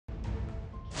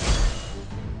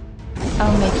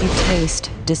I'll make you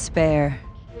taste despair.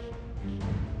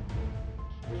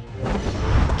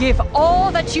 Give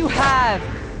all that you have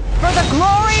for the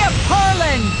glory of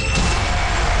Perland!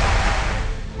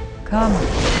 Come,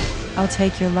 I'll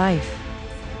take your life.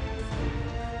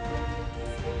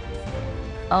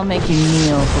 I'll make you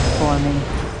kneel before me.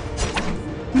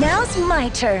 Now's my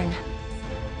turn.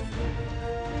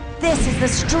 This is the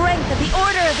strength of the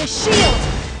Order of the Shield!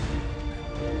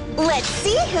 Let's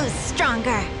see who's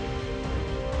stronger!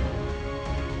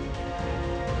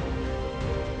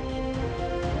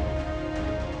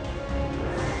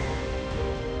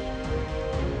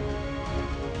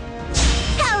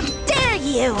 How dare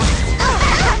you!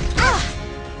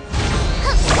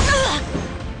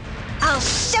 I'll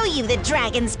show you the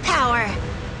dragon's power!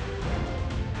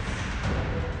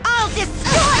 I'll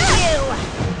destroy you!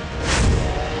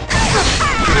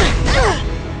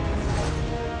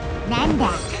 なんだ、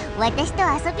私と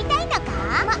遊びたいのか？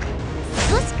ま、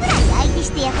少しくらい相手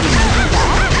してやってもいいぞ。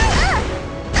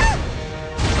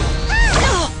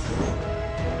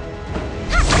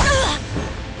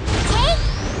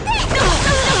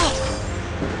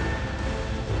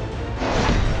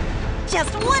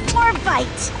Just one more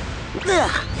bite!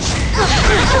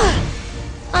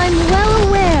 I'm well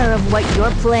aware of what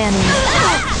you're planning.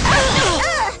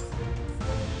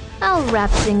 I'll wrap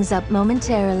things up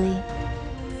momentarily.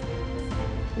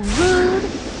 Rude,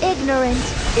 ignorant,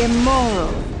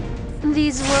 immoral.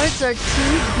 These words are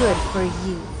too good for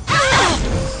you.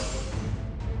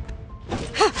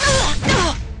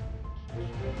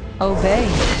 Obey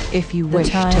if you wish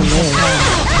to live.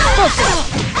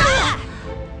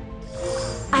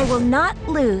 I will not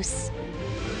lose.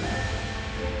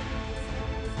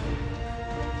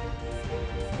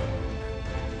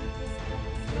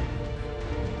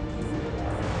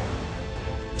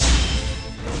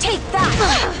 Take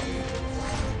that!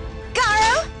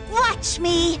 Garo, watch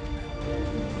me!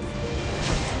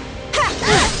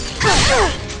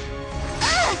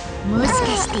 もしか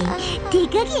して手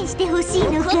加減してほしい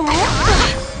のか？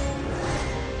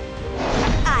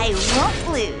 I won't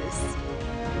lose.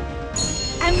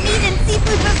 A meat and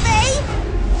seafood buffet?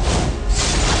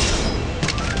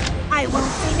 I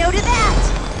won't say no to that!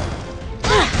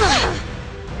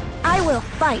 I will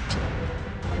fight.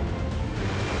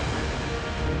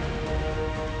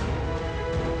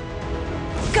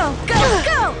 Go, go,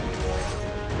 go!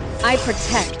 I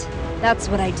protect. That's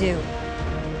what I do.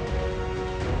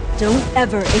 Don't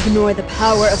ever ignore the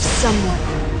power of someone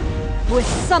with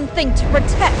something to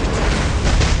protect.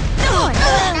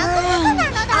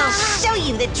 I'll show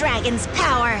you the dragon's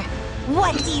power.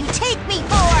 What do you take me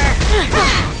for?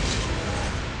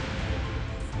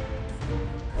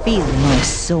 Feel my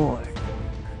sword.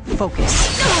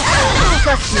 Focus.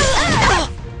 Trust me.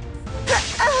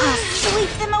 I'll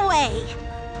sweep them away.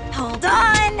 Hold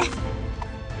on.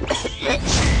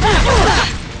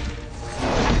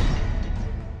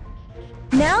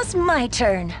 Now's my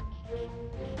turn.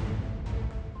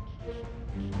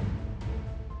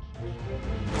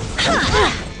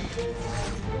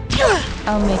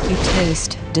 I'll make you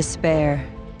taste despair.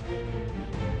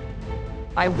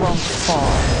 I won't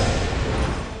fall.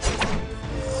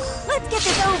 Let's get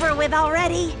this over with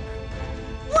already.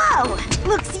 Whoa!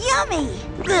 Looks yummy!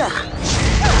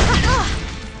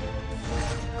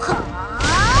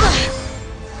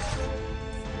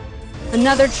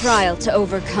 Another trial to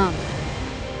overcome.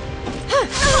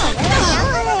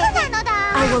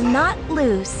 I will not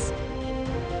lose.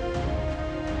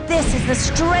 This is the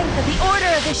strength of the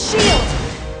Order of the Shield!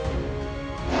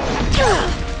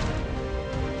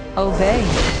 Obey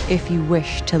if you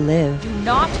wish to live. Do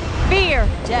not fear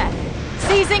death.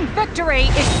 Seizing victory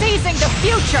is seizing the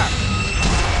future.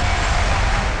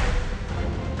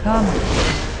 Come,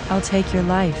 I'll take your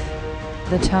life.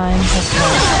 The time has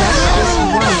come. Just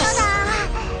once.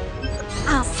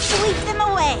 I'll sweep them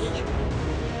away.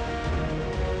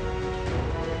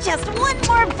 Just one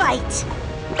more bite.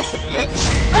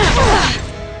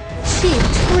 Cheap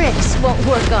tricks won't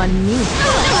work on me.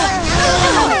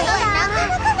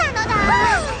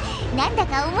 なんだ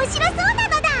か面白そうなの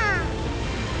だ。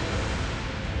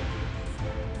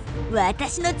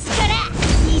私の力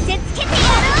見せつけてや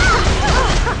ろ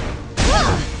う。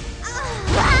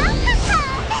わあ、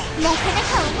なかな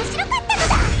か面白かったの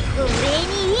だ。お礼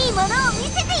にいいものを見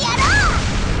せてやろう。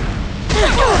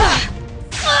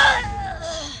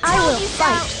I will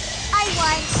fight.